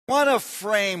I want to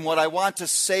frame what I want to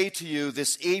say to you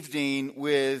this evening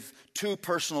with two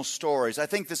personal stories. I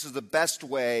think this is the best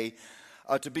way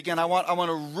to begin. I want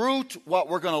to root what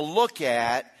we're going to look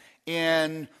at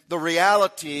in the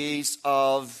realities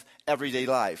of everyday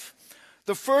life.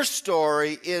 The first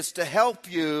story is to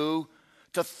help you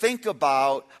to think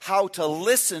about how to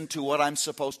listen to what I'm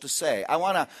supposed to say. I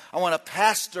want to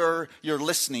pastor your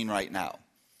listening right now.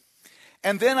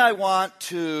 And then I want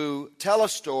to tell a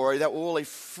story that will really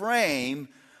frame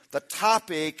the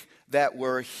topic that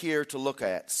we're here to look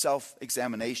at.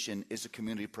 Self-examination is a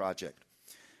community project.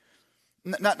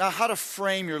 Now, how to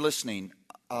frame your listening.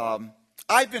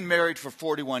 I've been married for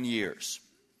 41 years.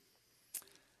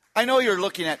 I know you're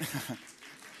looking at...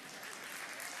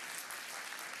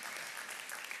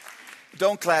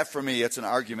 Don't clap for me, it's an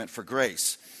argument for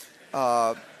grace.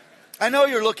 I know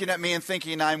you're looking at me and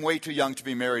thinking I'm way too young to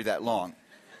be married that long.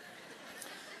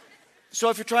 So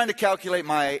if you're trying to calculate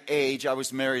my age, I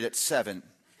was married at 7.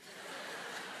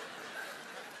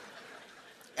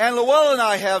 And Luella and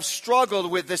I have struggled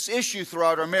with this issue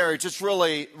throughout our marriage. It's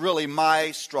really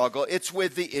my struggle. It's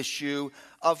with the issue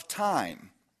of time.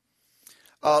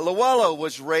 Luella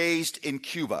was raised in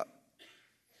Cuba.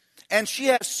 And she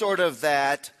has sort of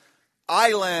that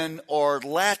island or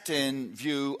Latin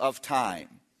view of time.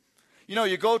 You know,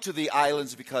 you go to the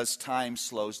islands because time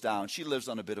slows down. She lives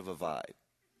on a bit of a vibe.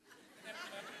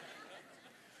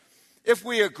 If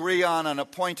we agree on an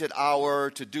appointed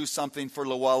hour to do something for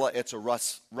Luella, it's a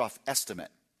rough estimate.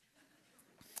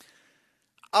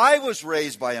 I was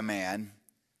raised by a man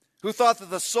who thought that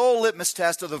the sole litmus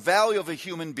test of the value of a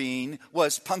human being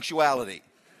was punctuality.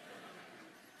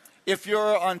 If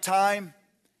you're on time,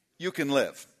 you can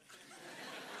live.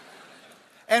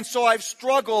 And so I've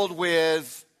struggled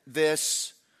with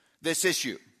this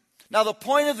issue. Now, the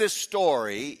point of this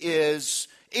story is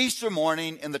Easter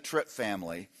morning in the Tripp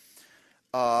family.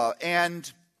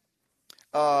 It's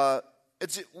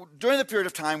during the period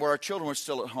of time where our children were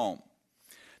still at home.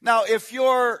 Now, if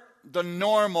you're the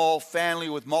normal family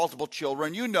with multiple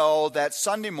children, you know that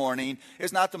Sunday morning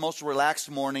is not the most relaxed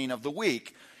morning of the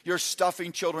week. You're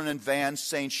stuffing children in vans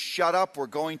saying, "Shut up, we're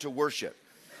going to worship."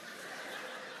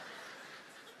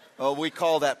 Well, we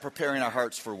call that preparing our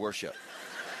hearts for worship.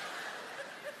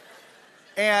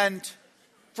 And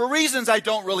for reasons I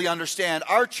don't really understand,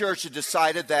 our church had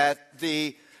decided that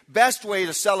the best way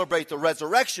to celebrate the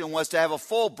resurrection was to have a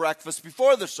full breakfast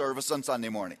before the service on Sunday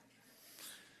morning.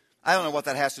 I don't know what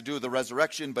that has to do with the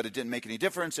resurrection, but it didn't make any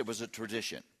difference. It was a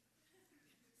tradition.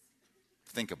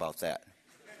 Think about that.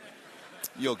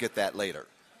 You'll get that later.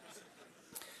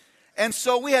 And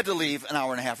so we had to leave an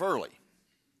hour and a half early.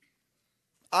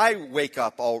 I wake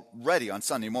up already on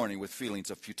Sunday morning with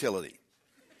feelings of futility.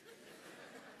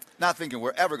 Not thinking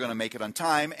we're ever going to make it on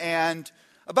time. And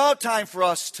about time for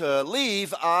us to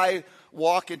leave, I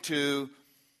walk into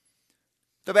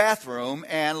the bathroom,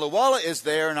 and Luella is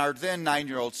there and our then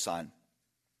 9-year-old son.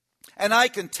 And I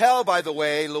can tell by the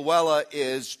way Luella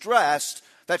is dressed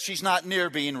that she's not near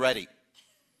being ready.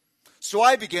 So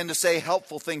I begin to say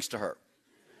helpful things to her.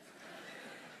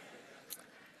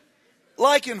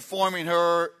 Like informing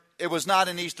her it was not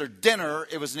an Easter dinner,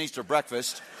 it was an Easter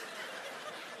breakfast.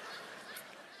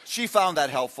 She found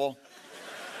that helpful.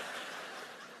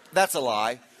 That's a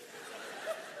lie.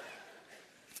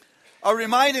 I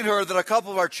reminded her that a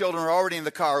couple of our children are already in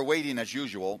the car waiting as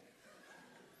usual.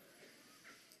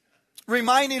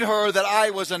 Reminding her that I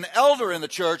was an elder in the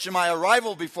church and my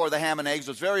arrival before the ham and eggs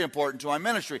was very important to my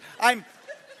ministry.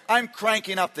 I'm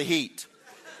cranking up the heat.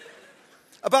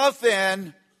 About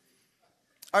then,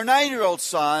 our 9-year-old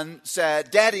son said,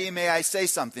 "Daddy, may I say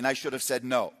something?" I should have said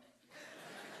no.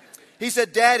 He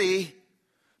said, "Daddy,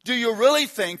 do you really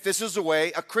think this is the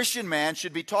way a Christian man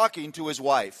should be talking to his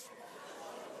wife?"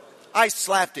 I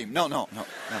slapped him. No.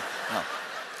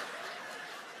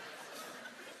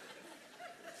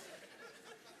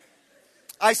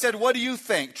 I said, "What do you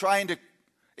think?" Trying to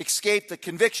escape the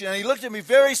conviction. And he looked at me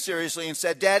very seriously and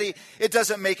said, "Daddy, it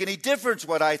doesn't make any difference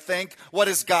what I think. What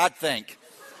does God think?"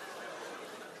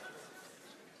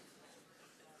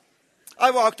 I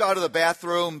walked out of the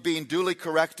bathroom being duly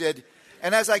corrected.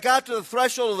 And as I got to the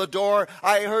threshold of the door,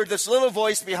 I heard this little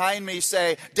voice behind me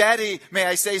say, "Daddy, may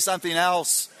I say something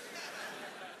else?"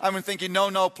 I've been thinking,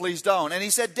 no, please don't. And he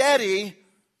said, "Daddy,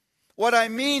 what I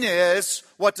mean is,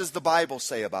 what does the Bible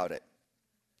say about it?"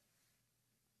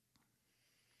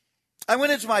 I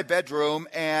went into my bedroom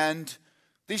and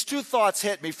these two thoughts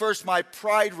hit me. First, my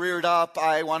pride reared up.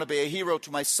 I want to be a hero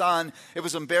to my son. It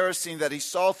was embarrassing that he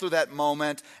saw through that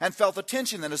moment and felt the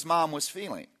tension that his mom was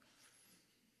feeling.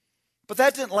 But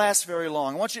that didn't last very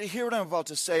long. I want you to hear what I'm about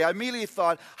to say. I immediately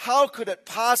thought, how could it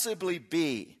possibly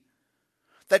be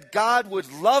that God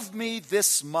would love me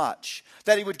this much,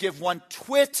 that he would give one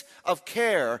twit of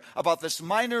care about this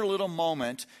minor little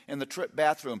moment in the trip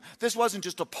bathroom? This wasn't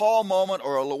just a Paul moment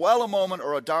or a Luella moment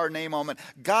or a Darnay moment.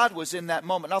 God was in that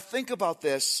moment. Now think about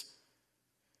this.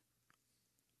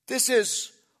 This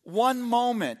is one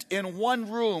moment in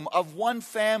one room of one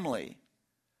family,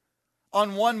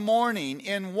 on one morning,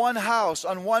 in one house,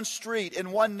 on one street,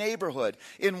 in one neighborhood,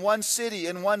 in one city,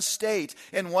 in one state,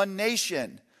 in one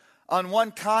nation, on one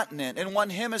continent, in one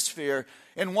hemisphere,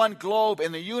 in one globe,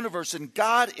 in the universe, and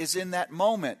God is in that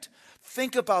moment.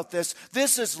 Think about this.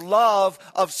 This is love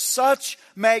of such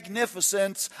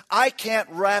magnificence, I can't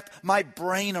wrap my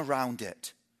brain around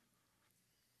it.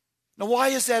 Now, why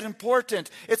is that important?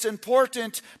 It's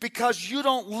important because you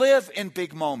don't live in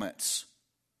big moments.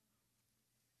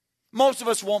 Most of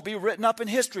us won't be written up in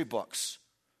history books.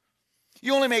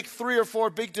 You only make 3 or 4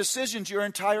 big decisions your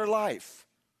entire life.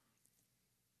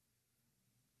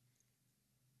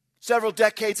 Several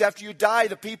decades after you die,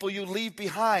 the people you leave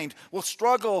behind will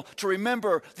struggle to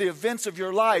remember the events of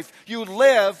your life. You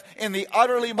live in the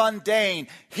utterly mundane.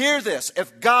 Hear this.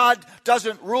 If God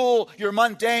doesn't rule your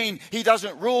mundane, he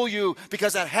doesn't rule you,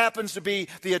 because that happens to be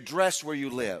the address where you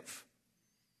live.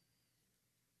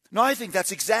 No, I think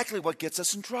that's exactly what gets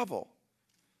us in trouble.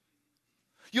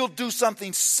 You'll do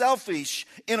something selfish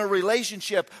in a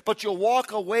relationship, but you'll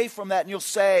walk away from that and you'll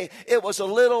say, it was a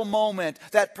little moment.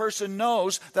 That person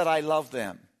knows that I love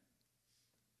them.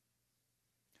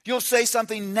 You'll say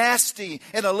something nasty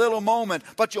in a little moment,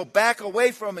 but you'll back away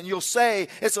from it and you'll say,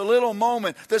 it's a little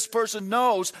moment. This person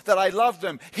knows that I love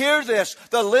them. Hear this.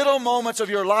 The little moments of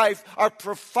your life are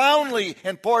profoundly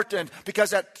important,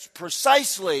 because that's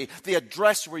precisely the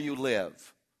address where you live.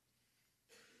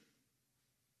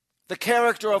 The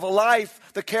character of a life,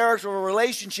 the character of a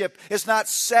relationship is not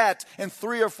set in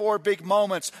 3 or 4 big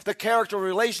moments. The character of a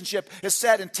relationship is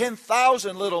set in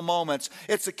 10,000 little moments.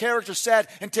 It's the character set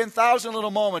in 10,000 little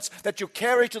moments that you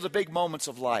carry to the big moments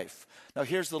of life. Now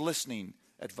here's the listening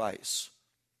advice.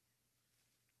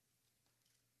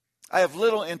 I have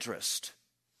little interest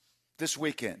this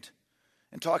weekend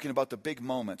in talking about the big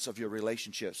moments of your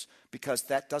relationships, because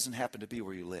that doesn't happen to be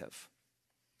where you live.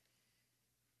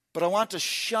 But I want to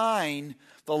shine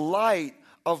the light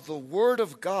of the Word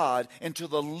of God into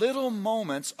the little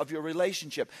moments of your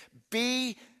relationship.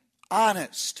 Be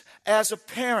honest as a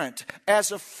parent, as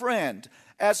a friend,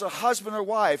 as a husband or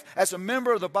wife, as a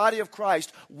member of the body of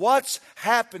Christ. What's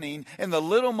happening in the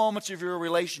little moments of your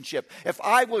relationship? If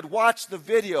I would watch the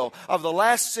video of the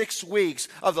last 6 weeks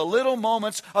of the little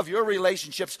moments of your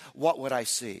relationships, what would I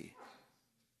see?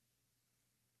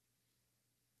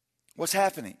 What's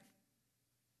happening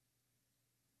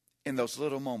in those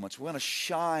little moments? We want to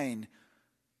shine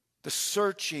the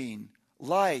searching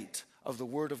light of the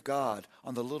Word of God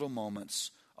on the little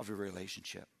moments of your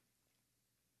relationship.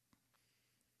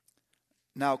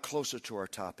 Now, closer to our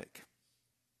topic.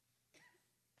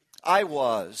 I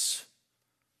was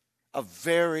a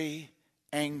very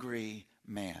angry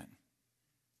man.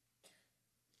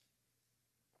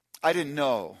 I didn't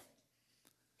know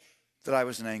that I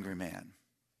was an angry man.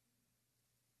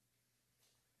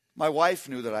 My wife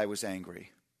knew that I was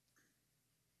angry.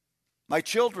 My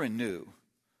children knew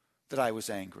that I was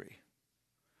angry.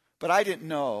 But I didn't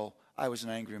know I was an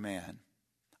angry man.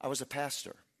 I was a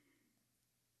pastor.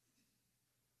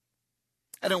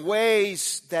 And in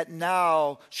ways that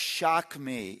now shock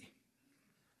me,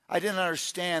 I didn't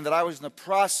understand that I was in the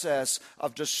process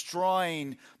of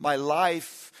destroying my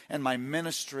life and my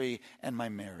ministry and my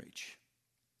marriage.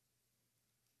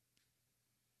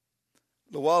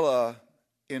 Luella,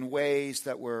 in ways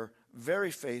that were very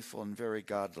faithful and very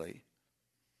godly,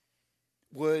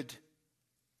 would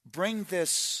bring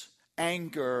this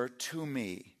anger to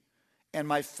me and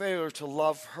my failure to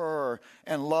love her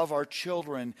and love our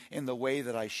children in the way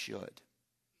that I should.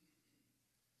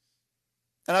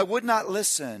 And I would not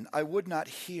listen. I would not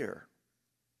hear.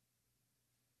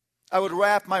 I would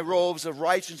wrap my robes of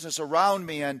righteousness around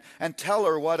me and tell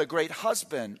her what a great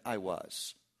husband I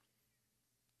was.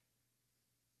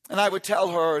 And I would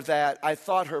tell her that I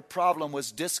thought her problem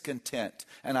was discontent,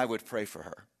 and I would pray for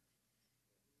her.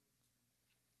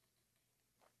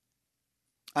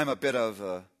 I'm a bit of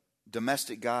a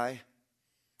domestic guy.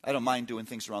 I don't mind doing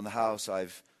things around the house.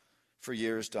 I've, for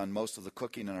years, done most of the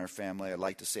cooking in our family. I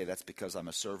like to say that's because I'm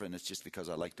a servant. It's just because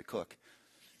I like to cook.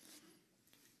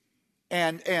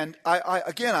 And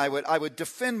I would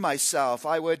defend myself.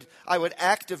 I would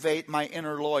activate my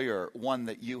inner lawyer, one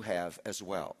that you have as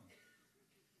well.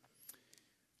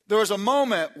 There was a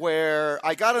moment where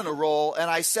I got on a roll and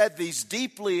I said these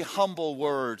deeply humble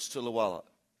words to Luella.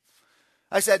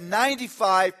 I said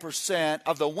 95%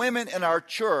 of the women in our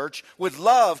church would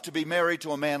love to be married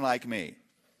to a man like me.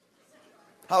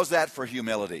 How's that for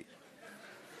humility?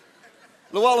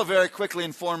 Luella very quickly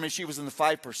informed me she was in the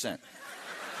 5%.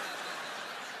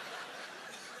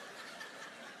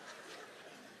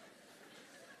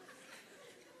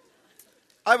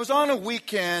 I was on a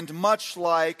weekend much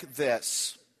like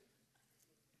this.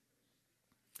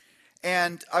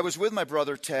 And I was with my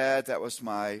brother Ted. That was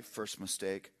my first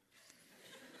mistake.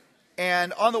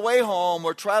 And on the way home,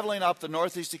 we're traveling up the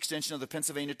northeast extension of the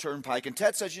Pennsylvania Turnpike. And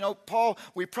Ted says, Paul,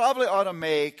 we probably ought to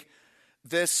make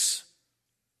this,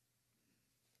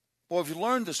 well, if you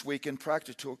learned this weekend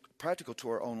practical to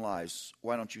our own lives,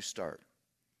 why don't you start?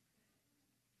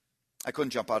 I couldn't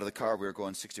jump out of the car. We were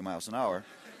going 60 miles an hour.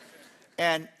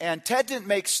 And Ted didn't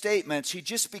make statements. He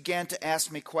just began to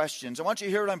ask me questions. I want you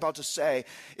to hear what I'm about to say.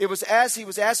 It was as he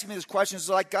was asking me these questions,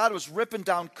 it was like God was ripping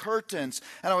down curtains,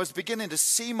 and I was beginning to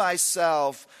see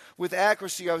myself with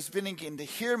accuracy. I was beginning to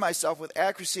hear myself with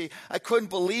accuracy. I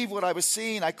couldn't believe what I was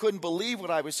seeing. I couldn't believe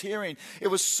what I was hearing. It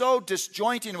was so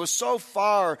disjointing. It was so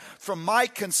far from my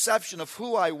conception of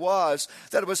who I was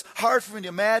that it was hard for me to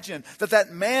imagine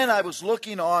that man I was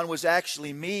looking on was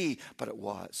actually me, but it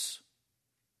was.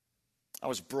 I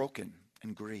was broken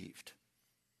and grieved.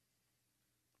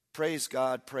 Praise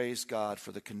God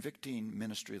for the convicting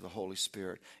ministry of the Holy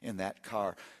Spirit in that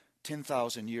car.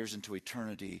 10,000 years into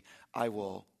eternity, I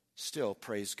will still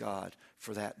praise God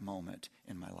for that moment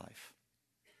in my life.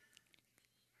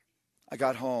 I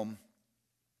got home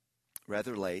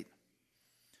rather late,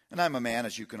 and I'm a man,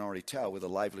 as you can already tell, with a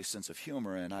lively sense of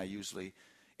humor, and I usually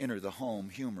enter the home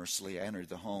humorously. I entered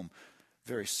the home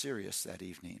very serious that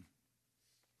evening.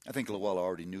 I think Luella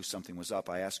already knew something was up.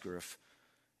 I asked her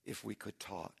if we could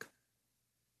talk.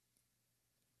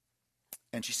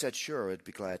 And she said, sure, I'd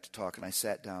be glad to talk. And I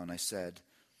sat down. I said,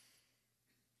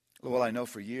 Luella, I know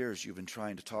for years you've been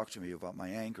trying to talk to me about my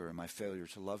anger and my failure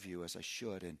to love you as I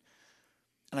should. And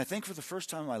I think for the first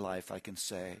time in my life I can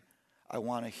say, I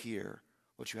want to hear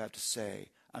what you have to say.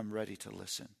 I'm ready to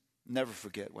listen. Never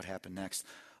forget what happened next.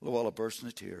 Luella burst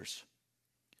into tears.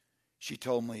 She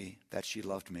told me that she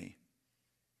loved me.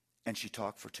 And she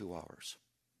talked for 2 hours.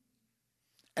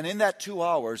 And in that 2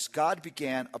 hours, God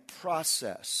began a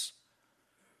process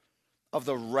of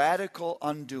the radical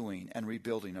undoing and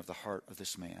rebuilding of the heart of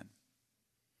this man.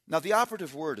 Now, the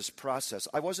operative word is process.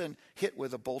 I wasn't hit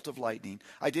with a bolt of lightning.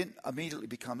 I didn't immediately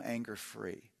become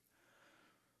anger-free.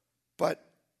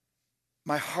 But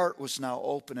my heart was now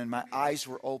open, and my eyes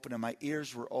were open, and my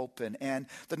ears were open. And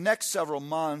the next several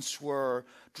months were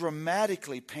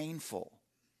dramatically painful.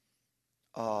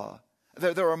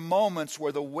 There were moments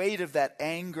where the weight of that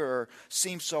anger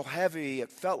seemed so heavy, it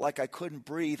felt like I couldn't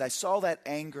breathe. I saw that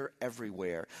anger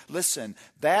everywhere. Listen,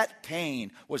 that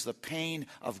pain was the pain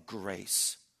of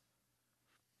grace.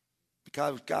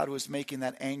 Because God was making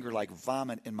that anger like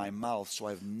vomit in my mouth, so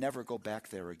I would never go back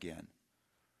there again.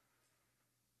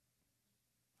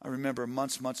 I remember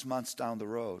months down the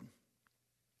road,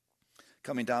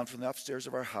 coming down from the upstairs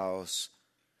of our house,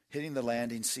 hitting the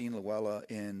landing, seeing Luella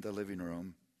in the living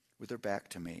room with her back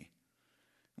to me.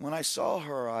 When I saw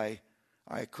her, I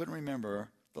couldn't remember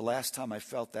the last time I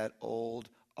felt that old,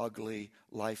 ugly,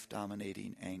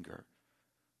 life-dominating anger.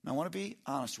 And I want to be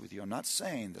honest with you. I'm not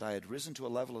saying that I had risen to a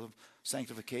level of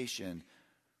sanctification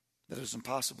that it was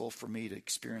impossible for me to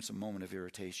experience a moment of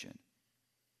irritation.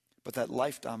 But that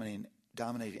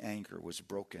life-dominating anger was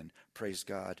broken. Praise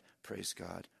God, praise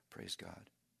God, praise God.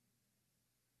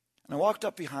 And I walked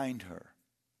up behind her,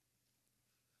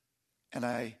 and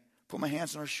I put my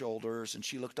hands on her shoulders, and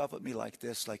she looked up at me like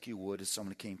this, like you would if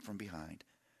someone came from behind.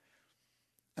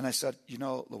 And I said,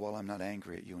 Luella, I'm not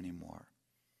angry at you anymore.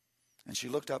 And she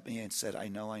looked up at me and said, I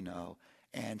know.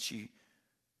 And she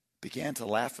began to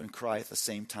laugh and cry at the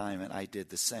same time, and I did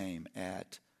the same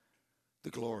at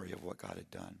the glory of what God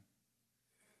had done.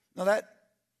 Now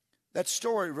that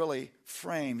story really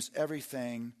frames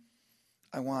everything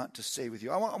I want to say with you.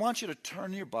 I want you to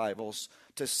turn your Bibles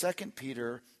to 2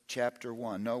 Peter chapter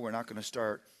 1. No, we're not going to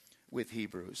start with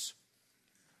Hebrews.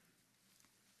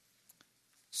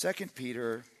 2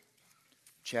 Peter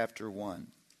chapter 1.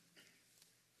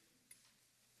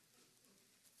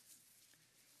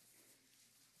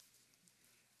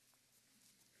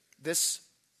 This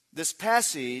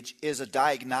passage is a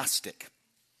diagnostic.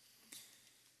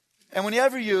 And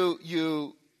whenever you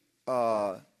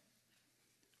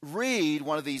read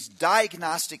one of these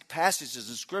diagnostic passages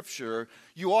in Scripture,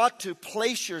 you ought to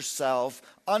place yourself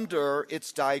under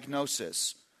its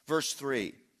diagnosis. Verse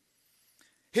 3.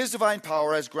 His divine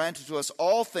power has granted to us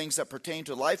all things that pertain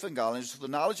to life and godliness, to the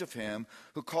knowledge of him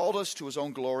who called us to his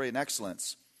own glory and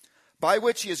excellence, by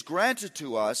which he has granted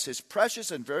to us his precious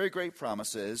and very great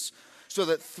promises, so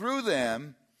that through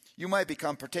them you might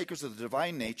become partakers of the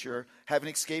divine nature, having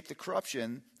escaped the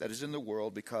corruption that is in the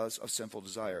world because of sinful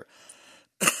desire.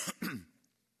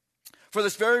 For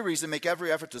this very reason, make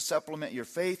every effort to supplement your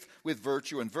faith with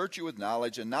virtue, and virtue with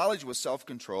knowledge, and knowledge with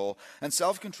self-control, and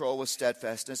self-control with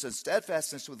steadfastness, and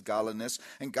steadfastness with godliness,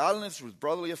 and godliness with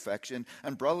brotherly affection,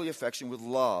 and brotherly affection with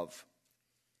love.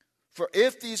 For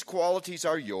if these qualities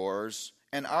are yours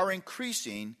and are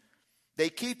increasing, they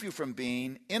keep you from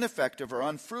being ineffective or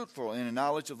unfruitful in the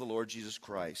knowledge of the Lord Jesus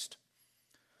Christ.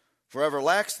 For whoever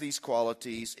lacks these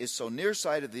qualities is so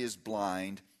nearsighted that he is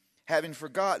blind, having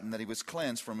forgotten that he was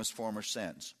cleansed from his former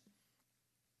sins.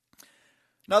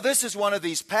 Now, this is one of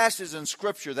these passages in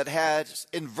Scripture that has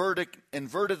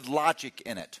inverted logic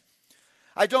in it.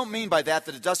 I don't mean by that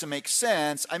it doesn't make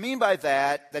sense. I mean by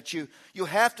that you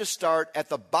have to start at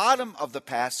the bottom of the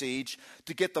passage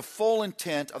to get the full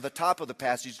intent of the top of the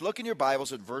passage. Look in your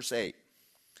Bibles at verse 8.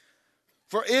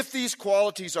 For if these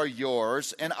qualities are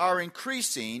yours and are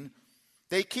increasing,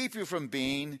 they keep you from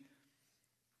being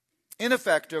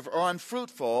ineffective or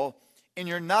unfruitful in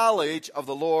your knowledge of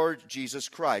the Lord Jesus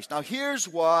Christ. Now, here's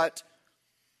what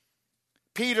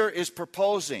Peter is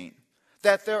proposing,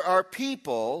 that there are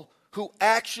people who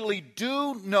actually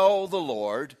do know the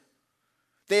Lord.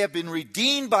 They have been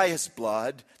redeemed by his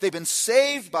blood. They've been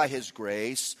saved by his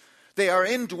grace. They are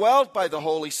indwelt by the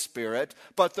Holy Spirit,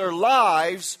 but their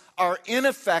lives are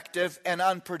ineffective and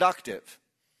unproductive.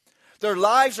 Their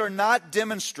lives are not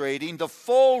demonstrating the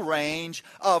full range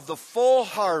of the full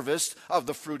harvest of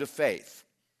the fruit of faith.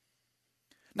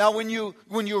 Now, when you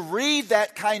read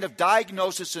that kind of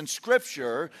diagnosis in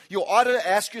Scripture, you ought to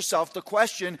ask yourself the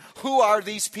question, who are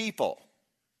these people?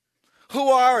 Who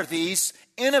are these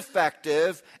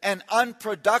ineffective and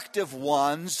unproductive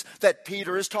ones that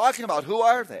Peter is talking about? Who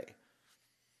are they?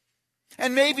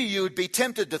 And maybe you'd be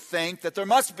tempted to think that there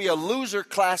must be a loser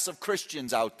class of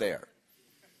Christians out there.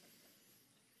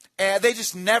 And they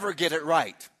just never get it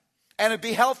right. And it'd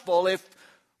be helpful if,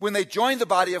 when they join the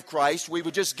body of Christ, we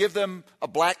would just give them a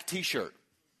black t-shirt,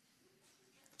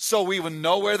 so we would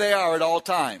know where they are at all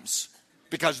times,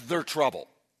 because they're trouble.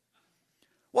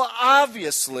 Well,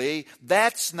 obviously,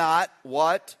 that's not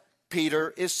what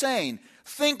Peter is saying.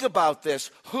 Think about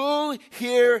this. Who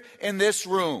here in this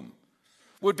room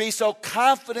would be so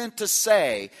confident to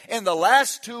say, in the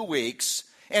last 2 weeks,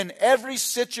 in every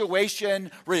situation,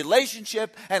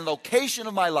 relationship, and location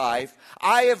of my life,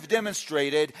 I have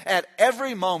demonstrated at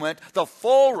every moment the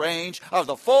full range of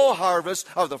the full harvest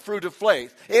of the fruit of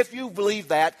faith? If you believe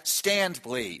that, stand,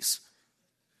 please.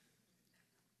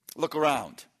 Look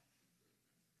around.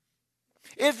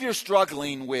 If you're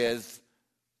struggling with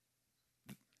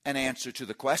an answer to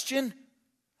the question,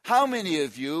 how many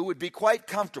of you would be quite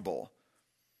comfortable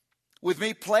with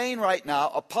me playing right now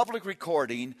a public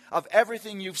recording of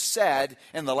everything you've said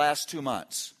in the last 2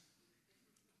 months?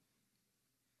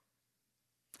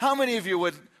 How many of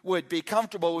you would be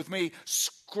comfortable with me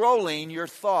scrolling your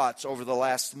thoughts over the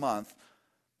last month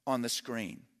on the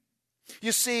screen?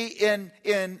 You see, in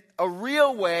a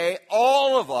real way,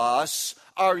 all of us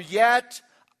are yet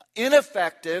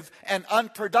ineffective and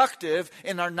unproductive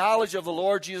in our knowledge of the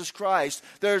Lord Jesus Christ.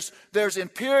 There's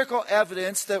empirical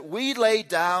evidence that we lay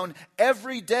down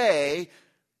every day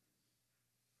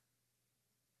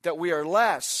that we are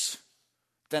less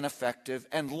than effective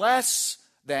and less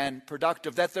than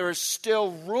productive, that there is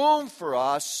still room for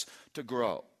us to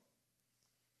grow.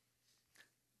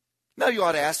 Now you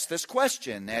ought to ask this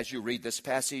question as you read this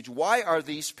passage: why are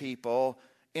these people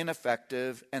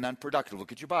ineffective and unproductive?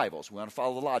 Look at your Bibles. We want to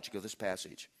follow the logic of this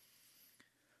passage.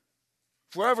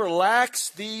 For whoever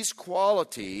lacks these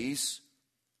qualities,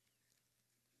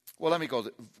 well, let me go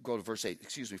to verse 8.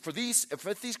 Excuse me.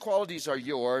 If these qualities are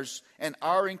yours and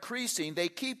are increasing, they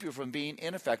keep you from being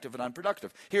ineffective and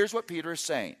unproductive. Here's what Peter is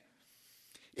saying.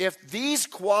 If these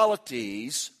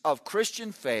qualities of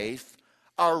Christian faith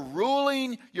are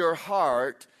ruling your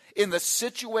heart in the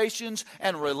situations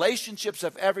and relationships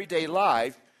of everyday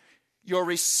life, your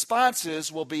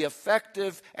responses will be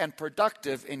effective and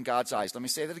productive in God's eyes. Let me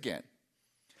say that again.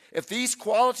 If these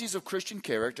qualities of Christian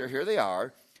character, here they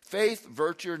are: faith,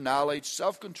 virtue, knowledge,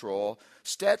 self-control,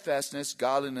 steadfastness,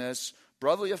 godliness,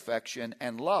 brotherly affection,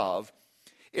 and love,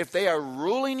 if they are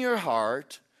ruling your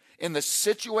heart in the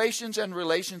situations and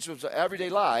relationships of everyday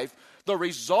life, the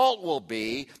result will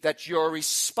be that your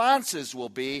responses will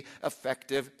be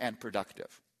effective and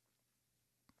productive.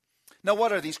 Now,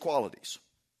 what are these qualities?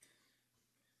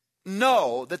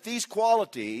 know that these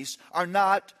qualities are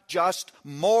not just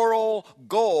moral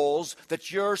goals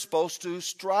that you're supposed to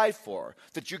strive for.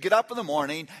 That you get up in the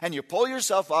morning and you pull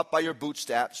yourself up by your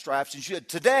bootstraps and you say,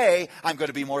 today I'm going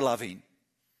to be more loving.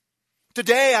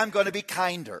 Today I'm going to be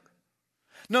kinder.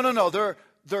 No.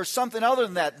 There's something other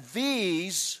than that.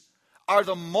 These are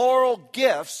the moral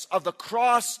gifts of the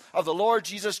cross of the Lord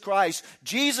Jesus Christ.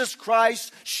 Jesus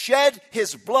Christ shed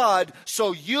his blood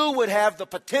so you would have the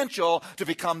potential to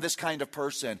become this kind of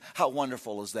person. How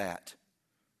wonderful is that?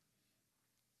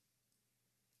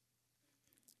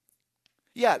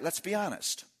 Yeah, let's be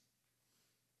honest.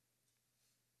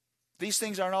 These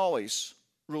things aren't always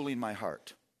ruling my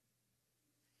heart.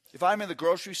 If I'm in the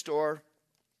grocery store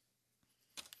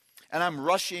and I'm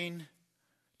rushing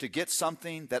to get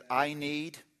something that I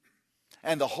need,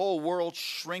 and the whole world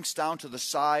shrinks down to the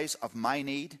size of my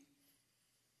need,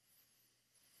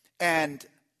 and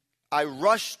I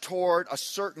rush toward a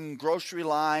certain grocery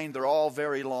line, they're all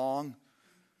very long,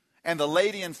 and the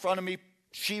lady in front of me,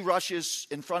 she rushes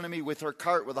in front of me with her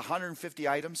cart with 150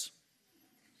 items,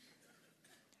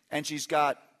 and she's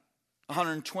got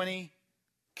 120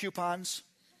 coupons,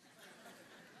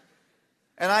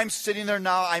 and I'm sitting there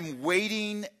now, I'm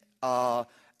waiting.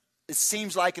 It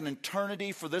seems like an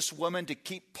eternity for this woman to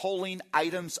keep pulling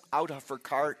items out of her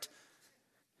cart.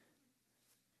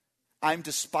 I'm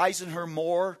despising her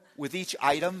more with each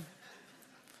item.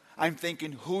 I'm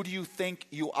thinking, who do you think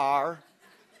you are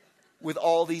with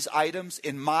all these items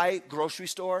in my grocery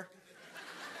store?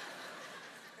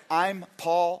 I'm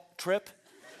Paul Tripp.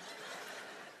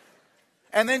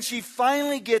 And then she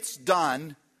finally gets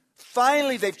done.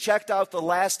 Finally, they've checked out the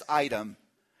last item.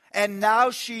 And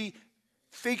now she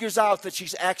figures out that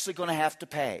she's actually going to have to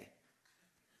pay.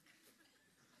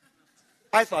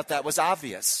 I thought that was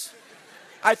obvious.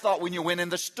 I thought when you went in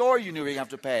the store you knew you were going to have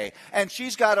to pay. And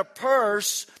she's got a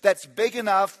purse that's big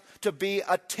enough to be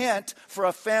a tent for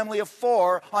a family of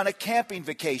 4 on a camping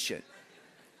vacation.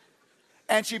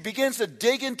 And she begins to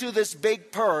dig into this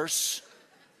big purse.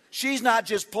 She's not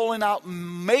just pulling out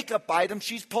makeup items,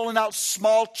 she's pulling out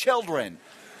small children.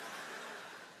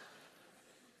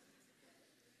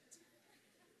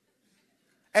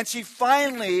 And she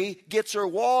finally gets her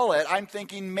wallet. I'm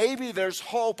thinking, maybe there's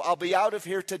hope. I'll be out of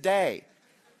here today.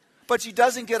 But she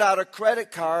doesn't get out a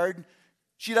credit card.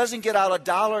 She doesn't get out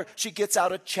 $1. She gets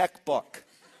out a checkbook,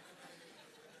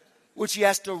 which she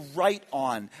has to write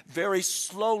on very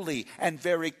slowly and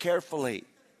very carefully.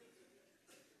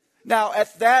 Now,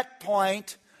 at that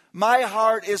point, my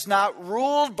heart is not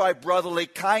ruled by brotherly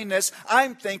kindness.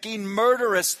 I'm thinking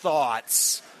murderous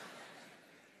thoughts.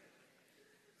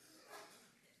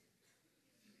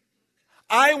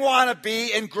 I want to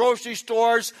be in grocery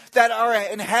stores that are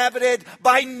inhabited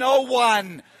by no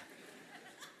one.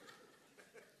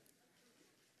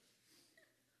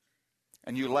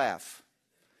 And you laugh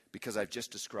because I've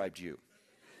just described you.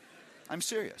 I'm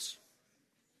serious.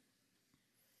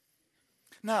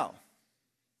 Now,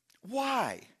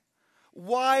 why?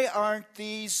 Why aren't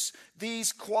these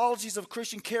qualities of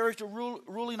Christian character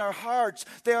ruling our hearts?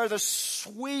 They are the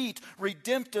sweet,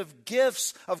 redemptive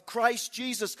gifts of Christ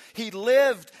Jesus. He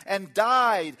lived and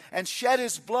died and shed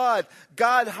his blood.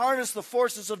 God harnessed the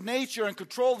forces of nature and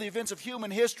controlled the events of human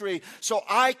history so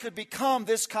I could become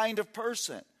this kind of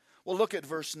person. Well, look at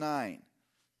verse 9.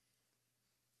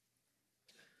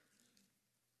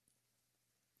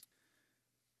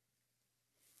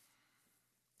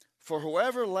 For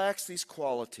whoever lacks these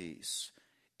qualities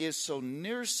is so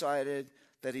nearsighted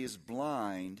that he is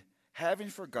blind, having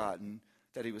forgotten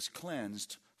that he was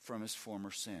cleansed from his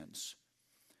former sins.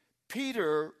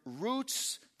 Peter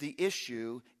roots the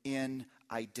issue in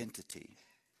identity.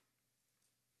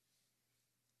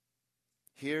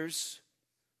 Here's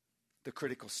the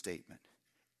critical statement.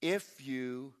 If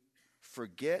you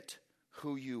forget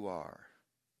who you are,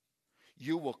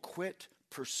 you will quit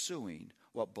pursuing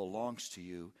what belongs to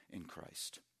you in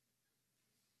Christ.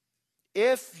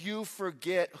 If you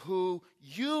forget who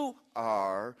you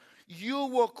are, you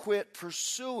will quit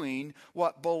pursuing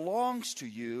what belongs to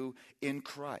you in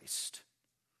Christ.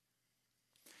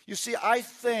 You see, I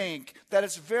think that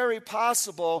it's very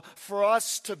possible for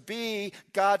us to be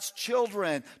God's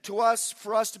children,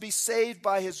 for us to be saved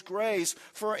by his grace,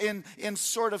 for in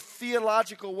sort of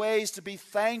theological ways to be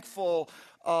thankful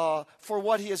for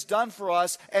what he has done for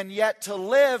us, and yet to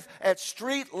live at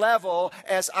street level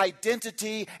as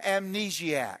identity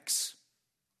amnesiacs.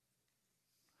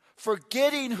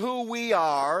 Forgetting who we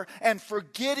are and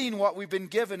forgetting what we've been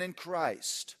given in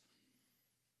Christ.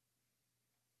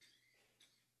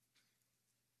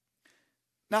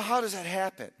 Now, how does that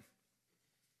happen?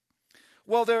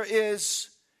 Well, there is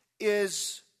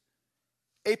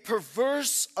a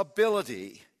perverse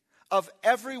ability of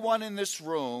everyone in this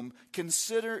room,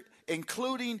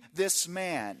 including this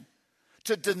man,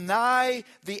 to deny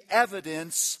the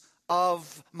evidence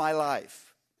of my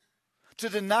life, to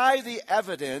deny the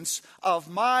evidence of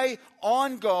my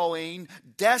ongoing,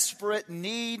 desperate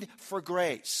need for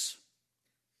grace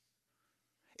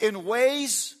in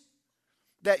ways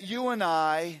that you and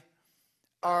I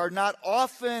are not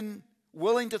often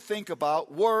willing to think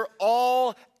about. We're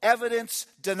all evidence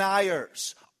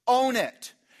deniers. Own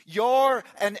it. You're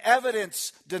an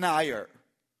evidence denier.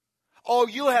 Oh,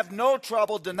 you have no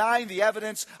trouble denying the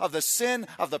evidence of the sin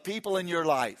of the people in your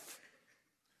life.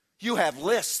 You have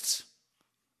lists.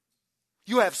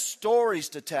 You have stories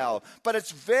to tell. But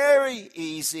it's very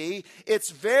easy. It's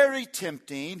very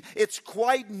tempting. It's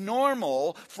quite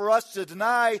normal for us to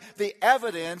deny the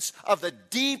evidence of the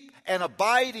deep and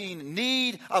abiding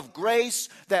need of grace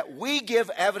that we give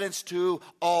evidence to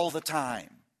all the time.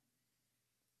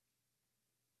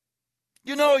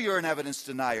 You know you're an evidence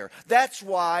denier. That's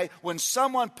why when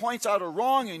someone points out a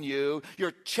wrong in you,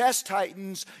 your chest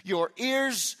tightens, your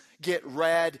ears get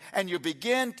red, and you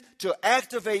begin to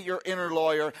activate your inner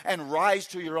lawyer and rise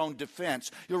to your own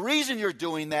defense. The reason you're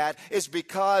doing that is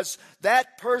because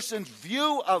that person's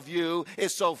view of you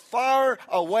is so far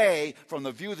away from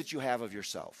the view that you have of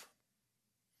yourself.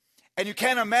 And you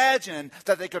can't imagine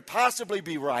that they could possibly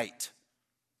be right.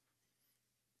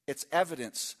 It's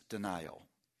evidence denial.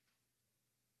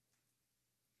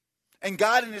 And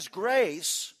God in His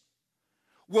grace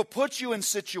will put you in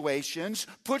situations,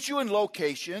 put you in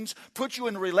locations, put you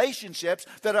in relationships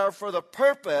that are for the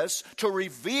purpose to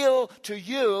reveal to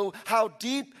you how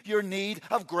deep your need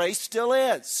of grace still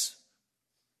is.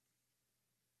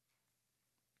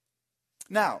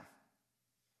 Now,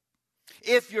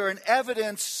 if you're an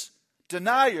evidence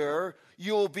denier,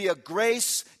 you will be a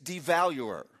grace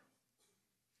devaluer.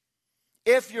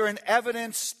 If you're an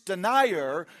evidence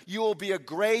denier, you will be a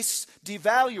grace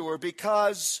devaluer,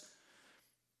 because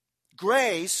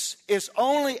grace is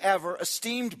only ever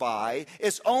esteemed by,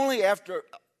 is only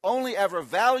ever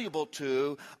valuable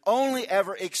to, only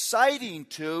ever exciting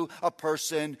to a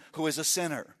person who is a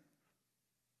sinner.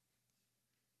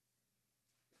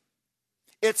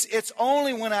 It's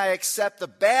only when I accept the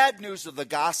bad news of the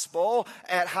gospel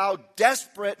at how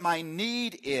desperate my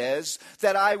need is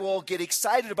that I will get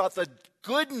excited about the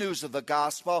good news of the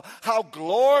gospel, how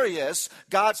glorious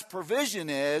God's provision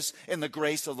is in the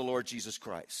grace of the Lord Jesus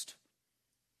Christ.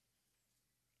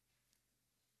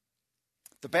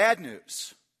 The bad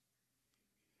news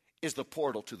is the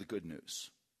portal to the good news.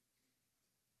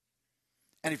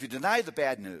 And if you deny the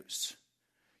bad news,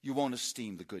 you won't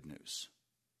esteem the good news.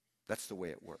 That's the way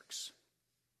it works.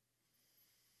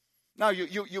 Now,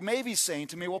 you may be saying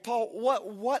to me, well, Paul,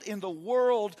 what in the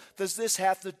world does this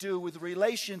have to do with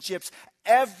relationships?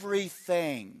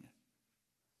 Everything.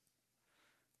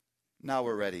 Now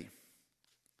we're ready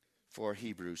for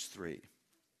Hebrews 3.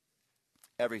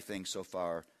 Everything so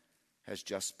far has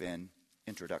just been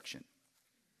introduction.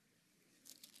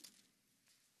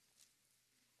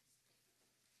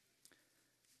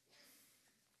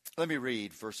 Let me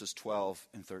read verses 12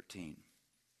 and 13.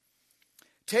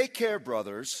 Take care,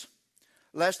 brothers,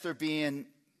 lest there be in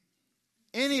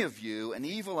any of you an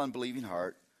evil, unbelieving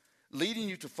heart, leading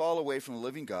you to fall away from the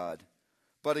living God,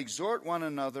 but exhort one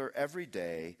another every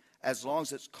day, as long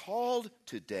as it's called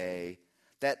today,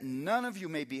 that none of you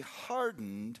may be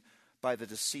hardened by the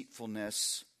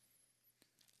deceitfulness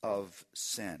of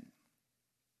sin.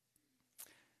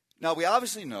 Now, we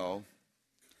obviously know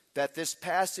that this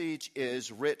passage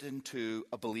is written to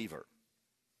a believer,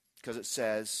 because it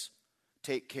says,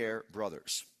 take care,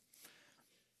 brothers.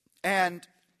 And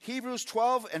Hebrews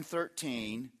 12 and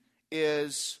 13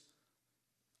 is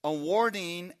a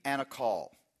warning and a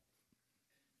call.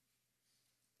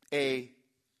 A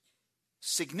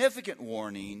significant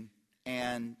warning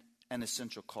and an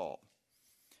essential call.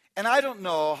 And I don't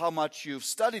know how much you've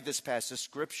studied this passage of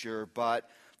Scripture, but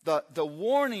the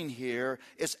warning here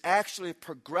is actually a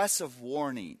progressive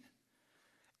warning.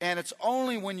 And it's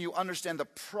only when you understand the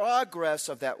progress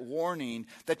of that warning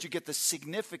that you get the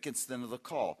significance then of the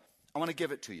call. I want to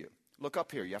give it to you. Look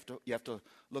up here. You have to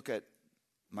look at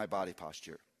my body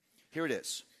posture. Here it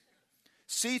is.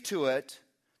 See to it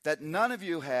that none of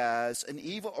you has an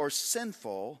evil or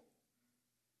sinful,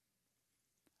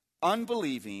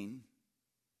 unbelieving,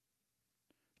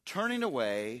 turning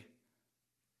away,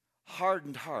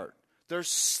 hardened heart. There's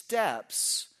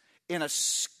steps in a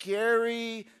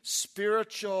scary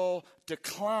spiritual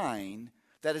decline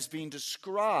that is being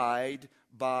described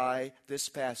by this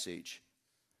passage.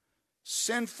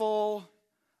 Sinful,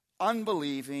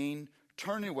 unbelieving,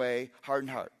 turning away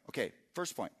hardened heart. Okay,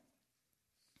 first point.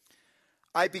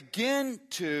 I begin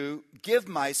to give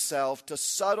myself to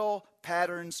subtle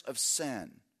patterns of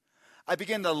sin. I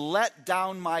begin to let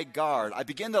down my guard. I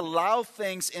begin to allow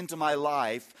things into my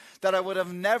life that I would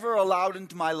have never allowed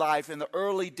into my life in the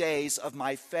early days of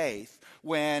my faith,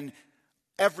 when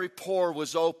every pore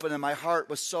was open and my heart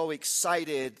was so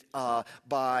excited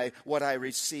by what I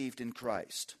received in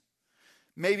Christ.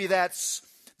 Maybe that's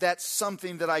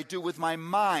something that I do with my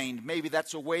mind. Maybe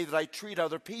that's a way that I treat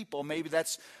other people. Maybe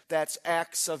that's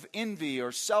acts of envy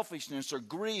or selfishness or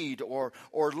greed or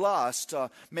lust.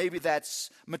 Maybe that's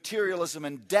materialism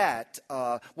and debt,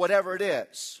 whatever it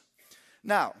is.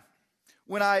 Now,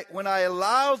 when I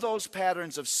allow those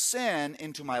patterns of sin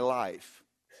into my life,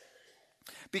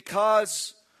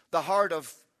 because the heart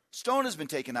of stone has been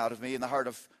taken out of me and the heart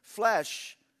of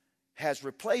flesh has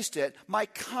replaced it, my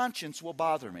conscience will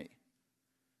bother me.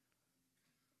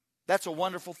 That's a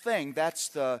wonderful thing. That's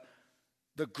the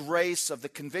grace of the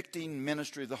convicting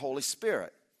ministry of the Holy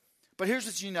Spirit. But here's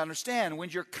what you need to understand. When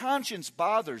your conscience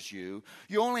bothers you,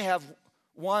 you only have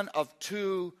one of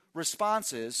two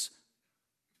responses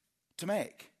to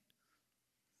make.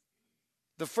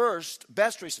 The first,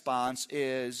 best response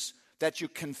is that you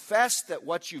confess that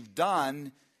what you've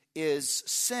done is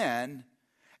sin,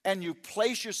 and you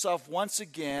place yourself once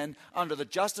again under the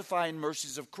justifying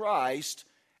mercies of Christ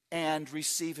and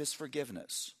receive his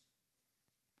forgiveness.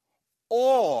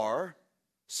 Or,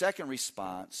 second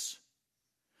response,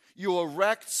 you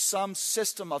erect some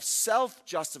system of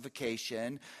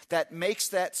self-justification that makes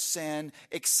that sin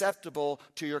acceptable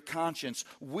to your conscience.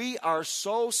 We are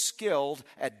so skilled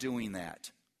at doing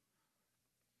that.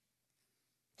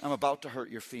 I'm about to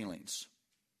hurt your feelings.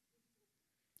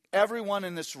 Everyone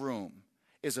in this room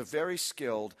is a very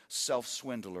skilled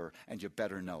self-swindler, and you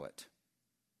better know it.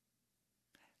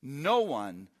 No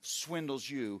one swindles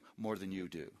you more than you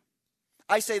do.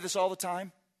 I say this all the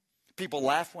time. People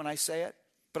laugh when I say it,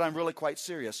 but I'm really quite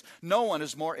serious. No one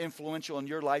is more influential in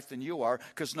your life than you are,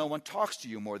 because no one talks to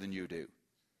you more than you do.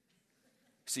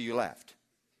 See, you laughed.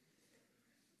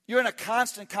 You're in a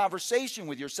constant conversation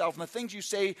with yourself, and the things you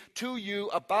say to you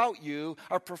about you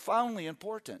are profoundly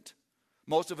important.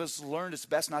 Most of us learned it's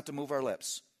best not to move our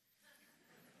lips.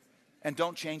 And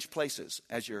don't change places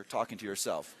as you're talking to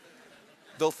yourself.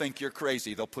 They'll think you're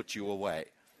crazy. They'll put you away.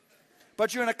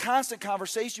 But you're in a constant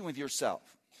conversation with yourself.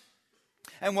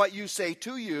 And what you say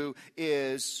to you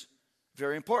is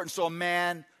very important. So a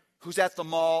man who's at the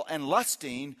mall and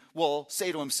lusting will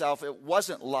say to himself, it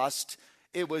wasn't lust,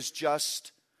 it was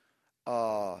just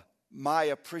my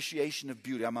appreciation of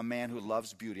beauty. I'm a man who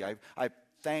loves beauty. I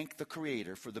thank the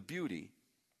Creator for the beauty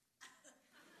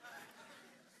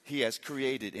he has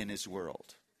created in his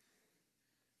world.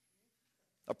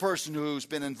 A person who's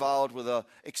been involved with an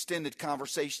extended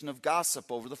conversation of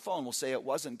gossip over the phone will say it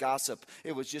wasn't gossip.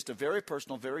 It was just a very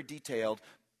personal, very detailed,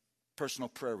 personal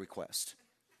prayer request.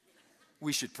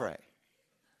 We should pray.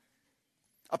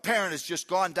 A parent has just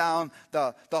gone down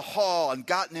the hall and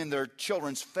gotten in their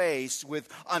children's face with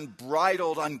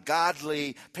unbridled,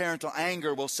 ungodly parental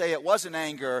anger will say it wasn't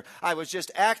anger. I was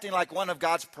just acting like one of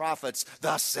God's prophets.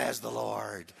 Thus says the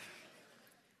Lord.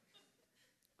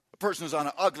 A person who's on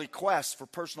an ugly quest for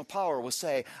personal power will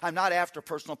say, I'm not after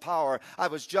personal power. I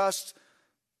was just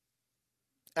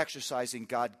exercising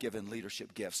God-given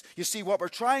leadership gifts. You see, what we're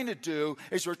trying to do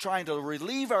is we're trying to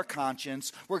relieve our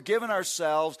conscience. We're giving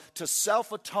ourselves to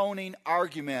self-atoning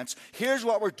arguments. Here's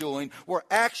what we're doing. We're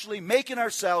actually making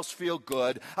ourselves feel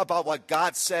good about what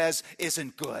God says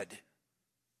isn't good.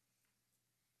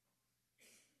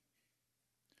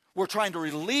 We're trying to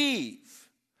relieve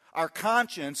our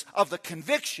conscience of the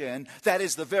conviction that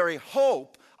is the very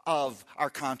hope of our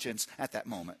conscience at that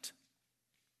moment.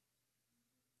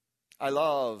 I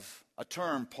love a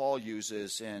term Paul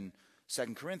uses in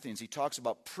 2 Corinthians. He talks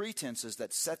about pretenses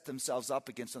that set themselves up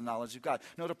against the knowledge of God. You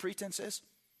know what a pretense is?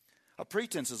 A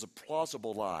pretense is a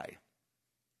plausible lie.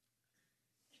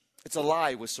 It's a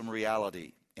lie with some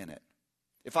reality in it.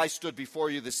 If I stood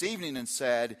before you this evening and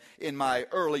said, in my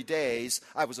early days,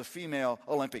 I was a female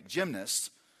Olympic gymnast,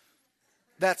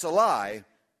 that's a lie,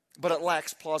 but it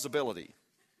lacks plausibility.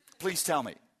 Please tell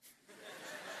me.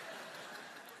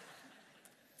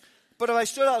 But if I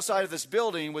stood outside of this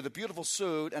building with a beautiful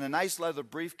suit and a nice leather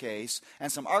briefcase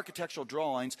and some architectural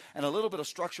drawings and a little bit of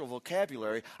structural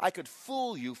vocabulary, I could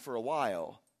fool you for a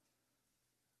while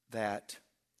that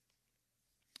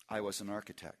I was an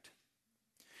architect.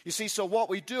 You see, so what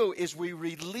we do is we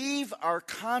relieve our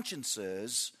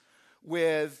consciences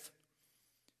with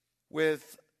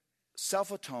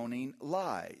self-atoning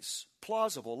lies,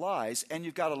 plausible lies, and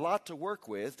you've got a lot to work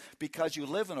with because you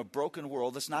live in a broken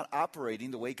world that's not operating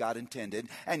the way God intended,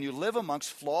 and you live amongst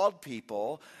flawed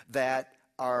people that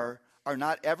are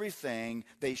not everything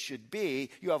they should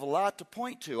be. You have a lot to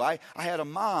point to. I had a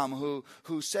mom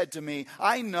who said to me,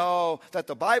 I know that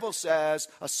the Bible says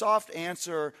a soft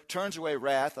answer turns away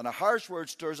wrath and a harsh word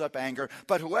stirs up anger,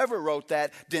 but whoever wrote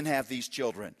that didn't have these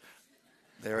children.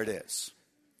 There it is.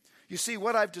 You see,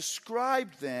 what I've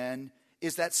described then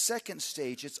is that second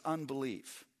stage. It's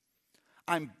unbelief.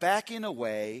 I'm backing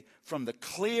away from the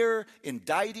clear,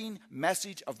 indicting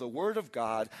message of the Word of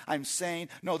God. I'm saying,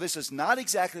 no, this is not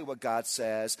exactly what God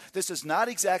says. This is not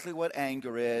exactly what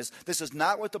anger is. This is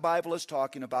not what the Bible is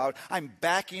talking about. I'm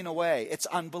backing away. It's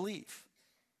unbelief.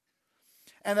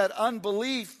 And that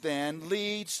unbelief then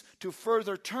leads to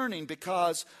further turning,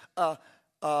 because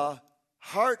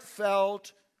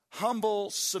heartfelt, humble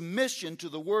submission to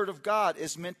the Word of God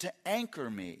is meant to anchor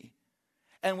me.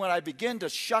 And when I begin to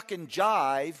shuck and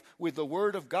jive with the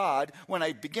Word of God, when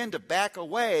I begin to back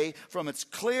away from its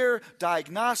clear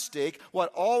diagnostic,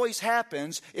 what always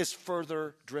happens is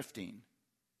further drifting.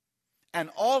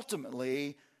 And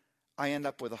ultimately, I end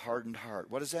up with a hardened heart.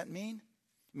 What does that mean?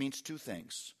 It means two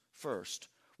things. First,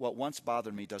 what once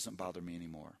bothered me doesn't bother me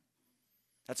anymore.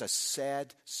 That's a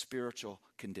sad spiritual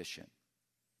condition.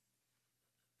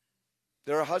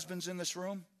 There are husbands in this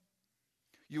room.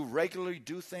 You regularly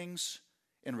do things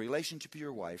in relationship to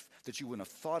your wife that you wouldn't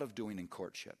have thought of doing in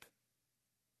courtship.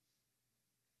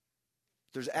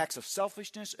 There's acts of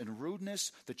selfishness and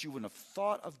rudeness that you wouldn't have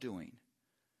thought of doing.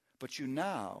 But you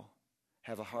now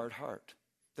have a hard heart.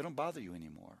 They don't bother you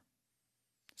anymore.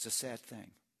 It's a sad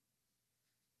thing.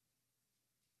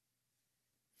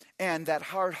 And that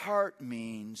hard heart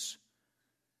means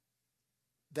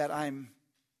that I'm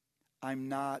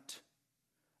not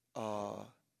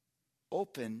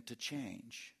open to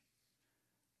change.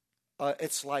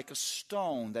 It's like a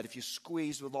stone that if you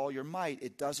squeeze with all your might,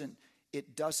 it doesn't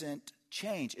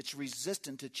change. It's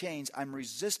resistant to change. I'm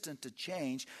resistant to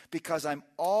change because I'm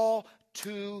all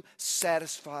too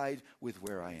satisfied with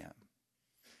where I am.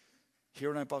 Hear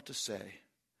what I'm about to say.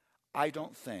 I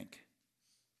don't think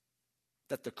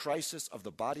that the crisis of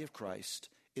the body of Christ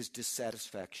is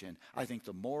dissatisfaction. I think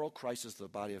the moral crisis of the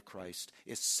body of Christ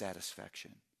is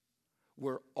satisfaction.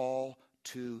 We're all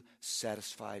too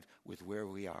satisfied with where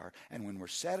we are. And when we're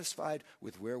satisfied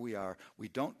with where we are, we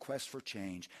don't quest for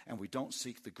change, and we don't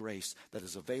seek the grace that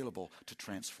is available to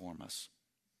transform us.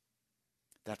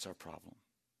 That's our problem.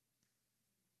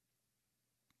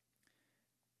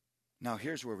 Now,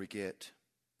 here's where we get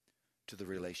to the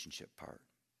relationship part.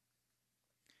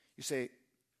 You say,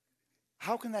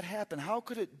 how can that happen? How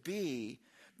could it be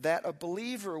that a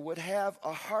believer would have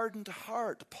a hardened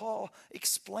heart? Paul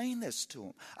explained this to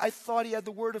him. I thought he had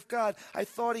the Word of God. I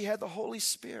thought he had the Holy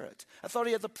Spirit. I thought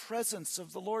he had the presence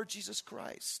of the Lord Jesus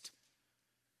Christ.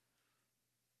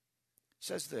 It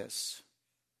says this,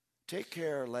 take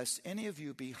care lest any of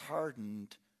you be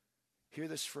hardened, hear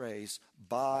this phrase,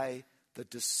 by the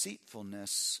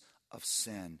deceitfulness of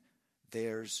sin.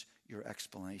 There's your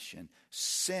explanation.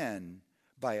 Sin,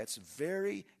 by its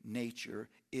very nature,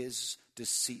 is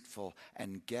deceitful.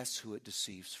 And guess who it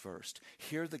deceives first?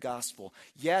 Hear the gospel.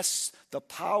 Yes, the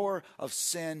power of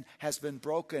sin has been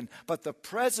broken, but the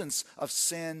presence of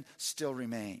sin still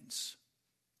remains.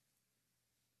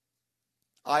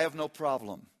 I have no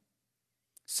problem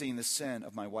seeing the sin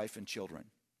of my wife and children,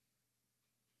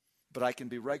 but I can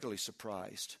be regularly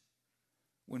surprised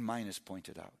when mine is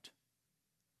pointed out.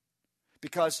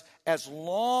 Because as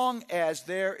long as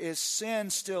there is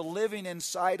sin still living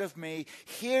inside of me,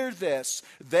 hear this,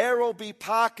 there will be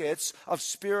pockets of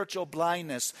spiritual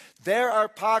blindness. There are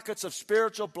pockets of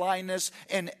spiritual blindness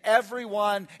in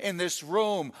everyone in this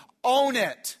room. Own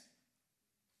it.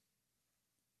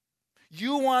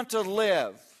 You want to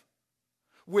live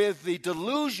with the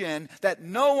delusion that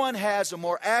no one has a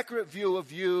more accurate view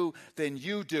of you than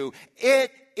you do.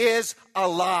 It is a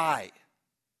lie.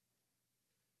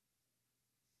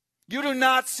 You do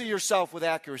not see yourself with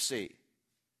accuracy.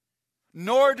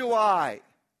 Nor do I.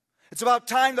 It's about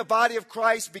time the body of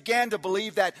Christ began to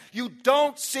believe that you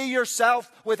don't see yourself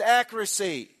with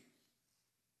accuracy.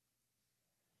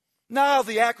 Now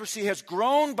the accuracy has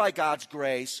grown by God's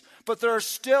grace, but there are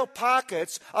still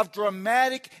pockets of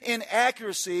dramatic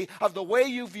inaccuracy of the way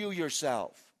you view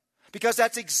yourself. Because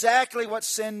that's exactly what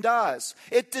sin does.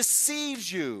 It deceives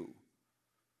you.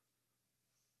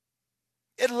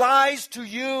 It lies to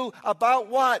you about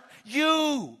what?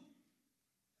 You.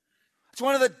 It's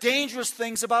one of the dangerous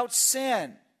things about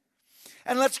sin.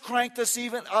 And let's crank this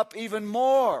even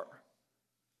more.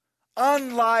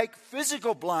 Unlike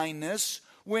physical blindness,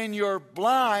 when you're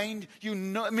blind, you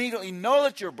immediately know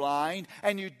that you're blind,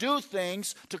 and you do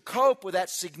things to cope with that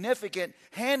significant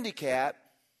handicap.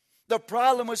 The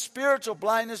problem with spiritual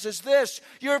blindness is this: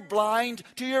 you're blind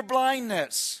to your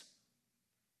blindness.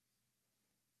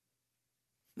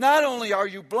 Not only are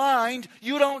you blind,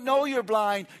 you don't know you're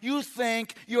blind. You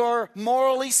think you're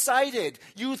morally sighted.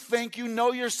 You think you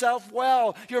know yourself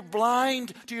well. You're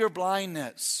blind to your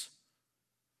blindness.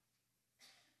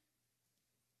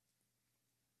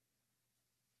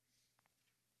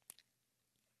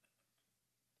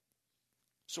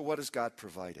 So what has God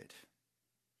provided?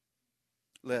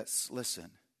 Let's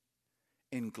listen.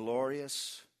 In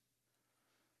glorious,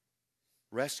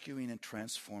 rescuing and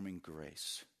transforming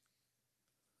grace,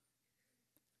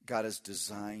 God has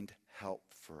designed help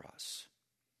for us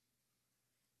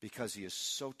because He is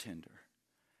so tender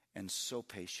and so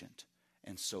patient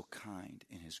and so kind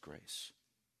in His grace.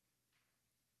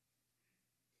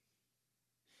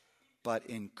 But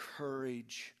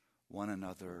encourage one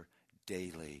another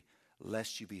daily,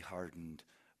 lest you be hardened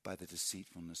by the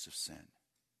deceitfulness of sin.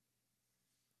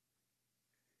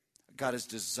 God has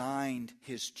designed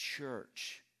His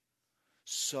church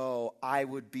so I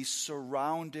would be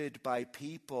surrounded by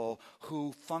people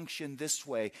who function this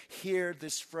way, hear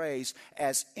this phrase,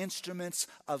 as instruments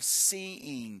of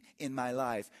seeing in my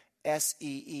life.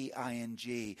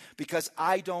 S-E-E-I-N-G. Because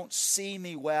I don't see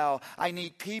me well. I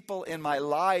need people in my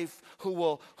life who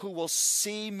will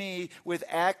see me with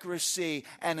accuracy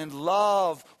and in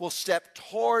love will step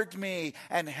toward me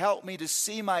and help me to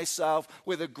see myself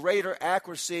with a greater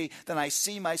accuracy than I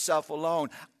see myself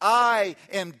alone. I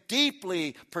am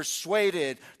deeply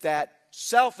persuaded that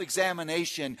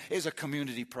self-examination is a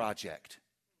community project.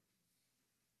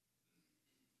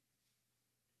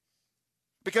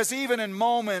 Because even in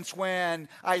moments when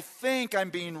I think I'm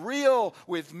being real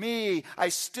with me, I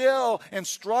still am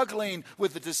struggling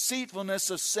with the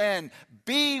deceitfulness of sin.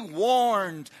 Be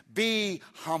warned, be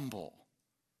humble.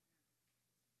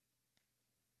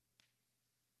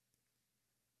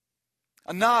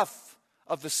 Enough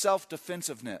of the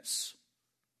self-defensiveness.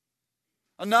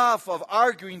 Enough of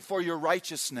arguing for your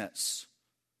righteousness.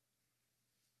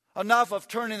 Enough of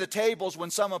turning the tables when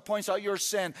someone points out your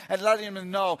sin and letting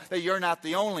them know that you're not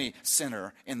the only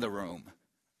sinner in the room.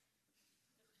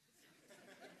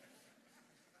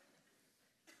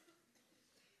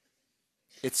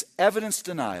 It's evidence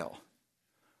denial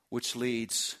which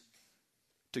leads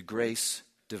to grace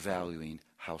devaluing.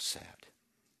 How sad.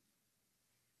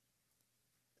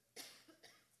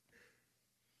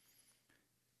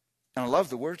 And I love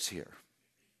the words here.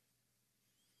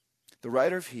 The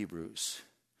writer of Hebrews,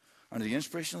 under the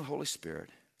inspiration of the Holy Spirit,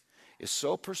 is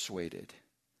so persuaded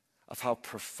of how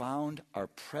profound our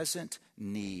present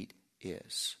need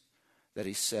is that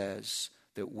he says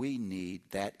that we need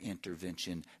that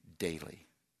intervention daily.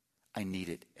 I need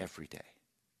it every day.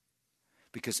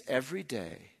 Because every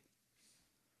day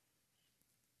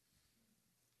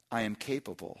I am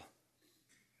capable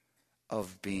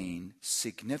of being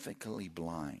significantly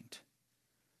blind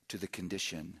to the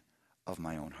condition of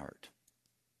my own heart.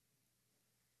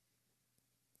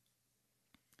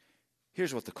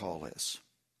 Here's what the call is.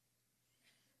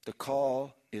 The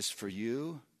call is for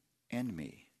you and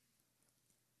me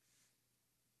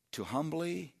to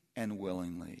humbly and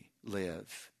willingly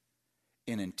live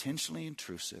in intentionally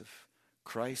intrusive,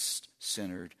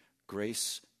 Christ-centered,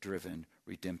 grace-driven,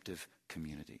 redemptive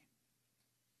community.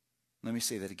 Let me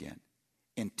say that again.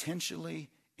 Intentionally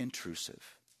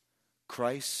intrusive,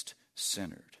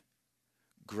 Christ-centered,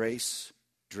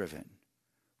 grace-driven,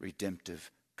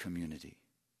 redemptive community.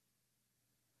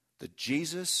 The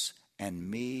Jesus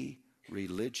and me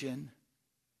religion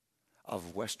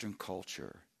of Western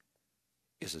culture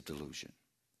is a delusion.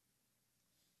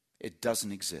 It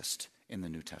doesn't exist in the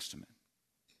New Testament.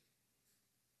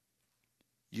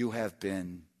 You have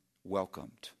been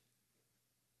welcomed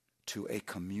to a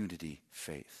community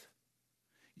faith.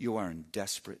 You are in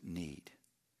desperate need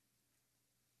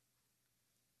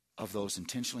of those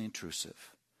intentionally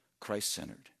intrusive,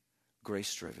 Christ-centered,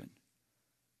 grace-driven,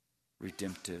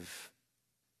 redemptive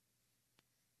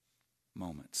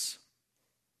moments.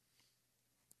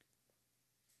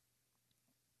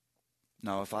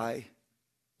 Now, if I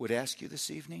would ask you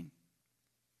this evening,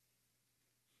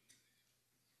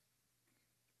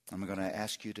 I'm going to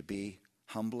ask you to be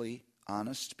humbly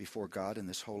honest before God in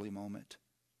this holy moment.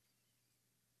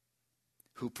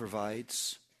 Who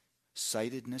provides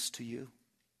sightedness to you?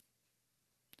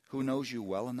 Who knows you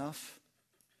well enough?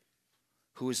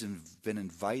 Who has been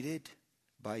invited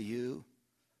by you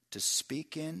to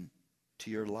speak in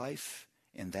to your life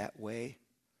in that way?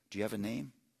 Do you have a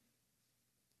name?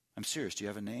 I'm serious. Do you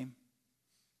have a name?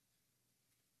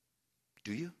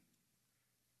 Do you?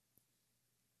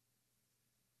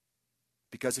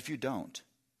 Because if you don't,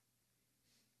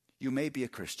 you may be a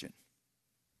Christian,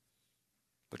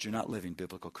 but you're not living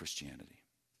biblical Christianity.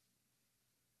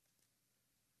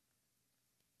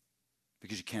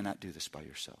 Because you cannot do this by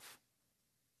yourself.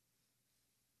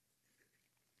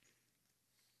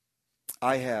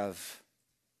 I have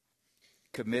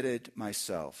committed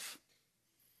myself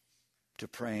to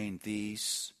praying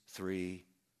these 3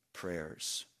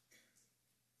 prayers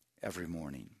every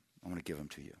morning. I want to give them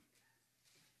to you.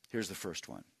 Here's the first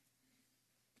one.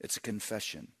 It's a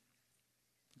confession.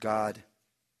 God,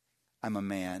 I'm a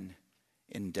man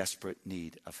in desperate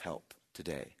need of help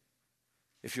today.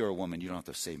 If you're a woman, you don't have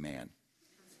to say man.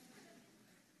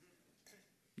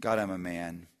 God, I'm a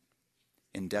man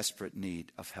in desperate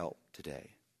need of help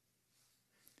today.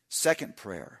 Second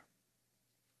prayer.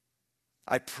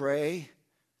 I pray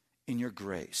in your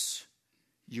grace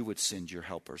you would send your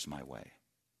helpers my way.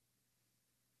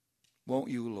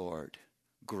 Won't you, Lord,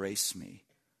 grace me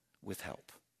with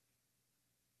help?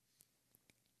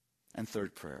 And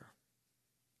third prayer.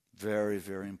 Very,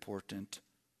 very important.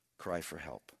 Cry for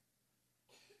help.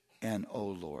 And, oh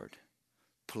Lord,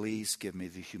 please give me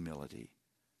the humility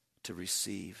to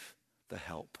receive the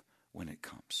help when it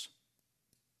comes.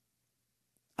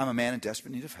 I'm a man in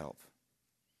desperate need of help.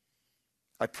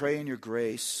 I pray in your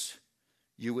grace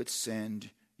you would send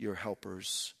your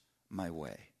helpers my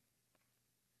way.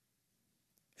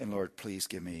 And Lord, please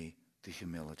give me the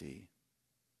humility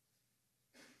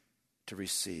to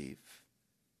receive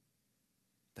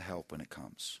the help when it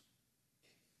comes.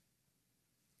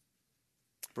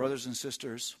 Brothers and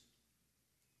sisters,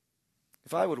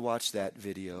 if I would watch that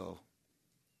video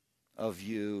of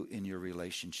you in your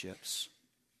relationships,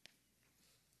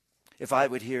 if I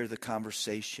would hear the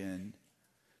conversation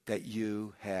that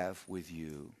you have with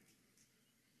you,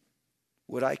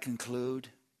 would I conclude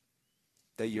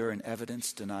that you're an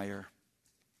evidence denier?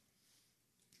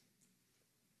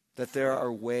 That there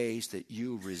are ways that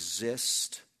you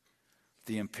resist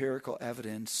the empirical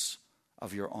evidence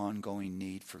of your ongoing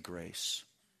need for grace?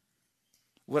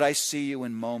 Would I see you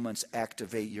in moments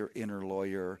activate your inner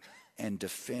lawyer and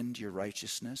defend your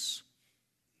righteousness?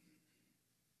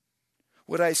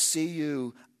 Would I see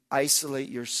you isolate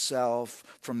yourself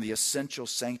from the essential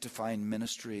sanctifying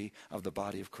ministry of the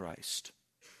body of Christ?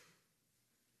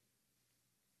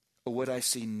 Or would I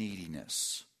see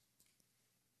neediness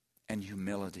and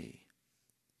humility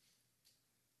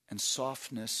and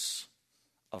softness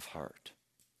of heart?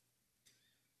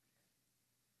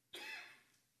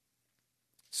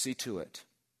 See to it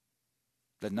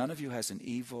that none of you has an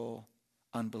evil,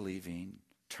 unbelieving,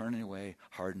 turning away,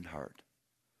 hardened heart,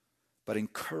 but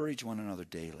encourage one another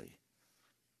daily,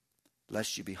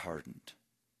 lest you be hardened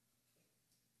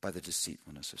by the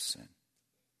deceitfulness of sin.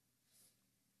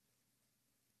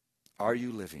 Are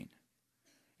you living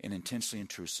an intensely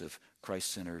intrusive,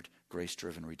 Christ-centered,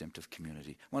 grace-driven, redemptive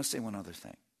community? I want to say one other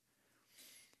thing.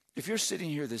 If you're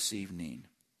sitting here this evening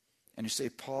and you say,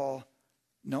 Paul,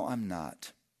 no, I'm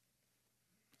not.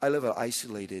 I live an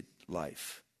isolated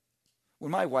life.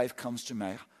 When my wife comes to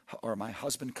me, or my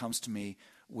husband comes to me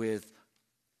with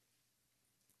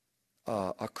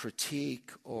a critique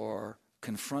or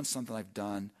confronts something I've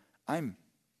done,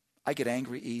 I get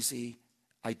angry easy.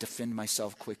 I defend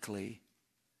myself quickly.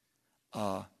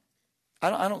 I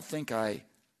don't think I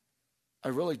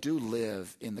really do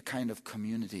live in the kind of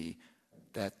community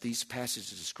that these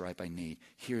passages describe I need.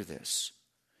 Hear this.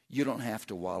 You don't have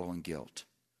to wallow in guilt.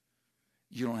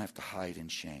 You don't have to hide in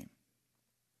shame.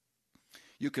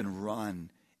 You can run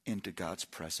into God's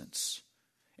presence,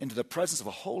 into the presence of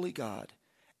a holy God,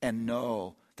 and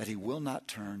know that he will not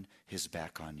turn his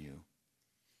back on you.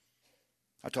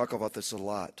 I talk about this a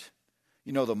lot.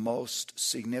 You know, the most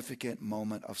significant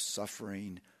moment of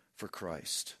suffering for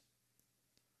Christ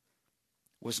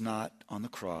was not on the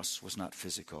cross, was not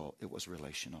physical, it was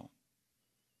relational.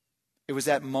 It was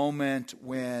that moment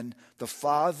when the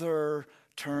Father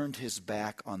turned his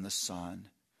back on the Son.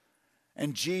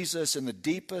 And Jesus, in the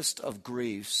deepest of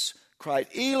griefs, cried,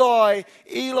 Eloi,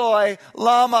 Eloi,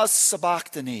 lama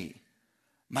sabachthani.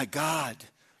 My God,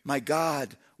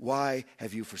 why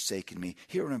have you forsaken me?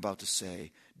 Hear what I'm about to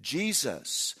say.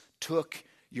 Jesus took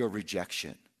your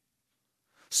rejection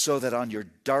so that on your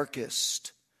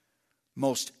darkest,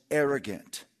 most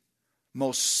arrogant,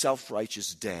 most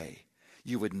self-righteous day,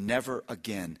 you would never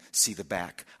again see the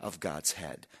back of God's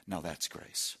head. Now that's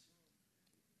grace.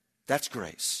 That's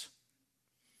grace.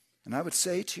 And I would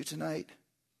say to you tonight,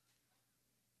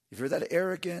 if you're that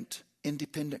arrogant,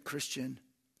 independent Christian,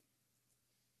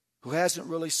 who hasn't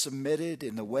really submitted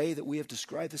in the way that we have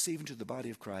described this even to the body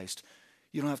of Christ,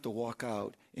 you don't have to walk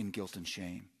out in guilt and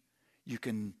shame. You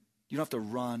don't have to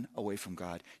run away from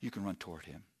God. You can run toward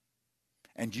him.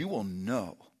 And you will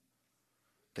know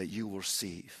that you will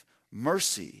receive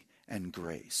mercy and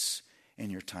grace in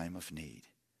your time of need,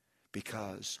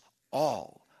 because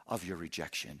all of your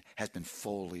rejection has been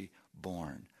fully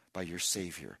borne by your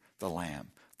Savior, the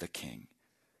Lamb, the King,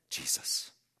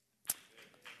 Jesus.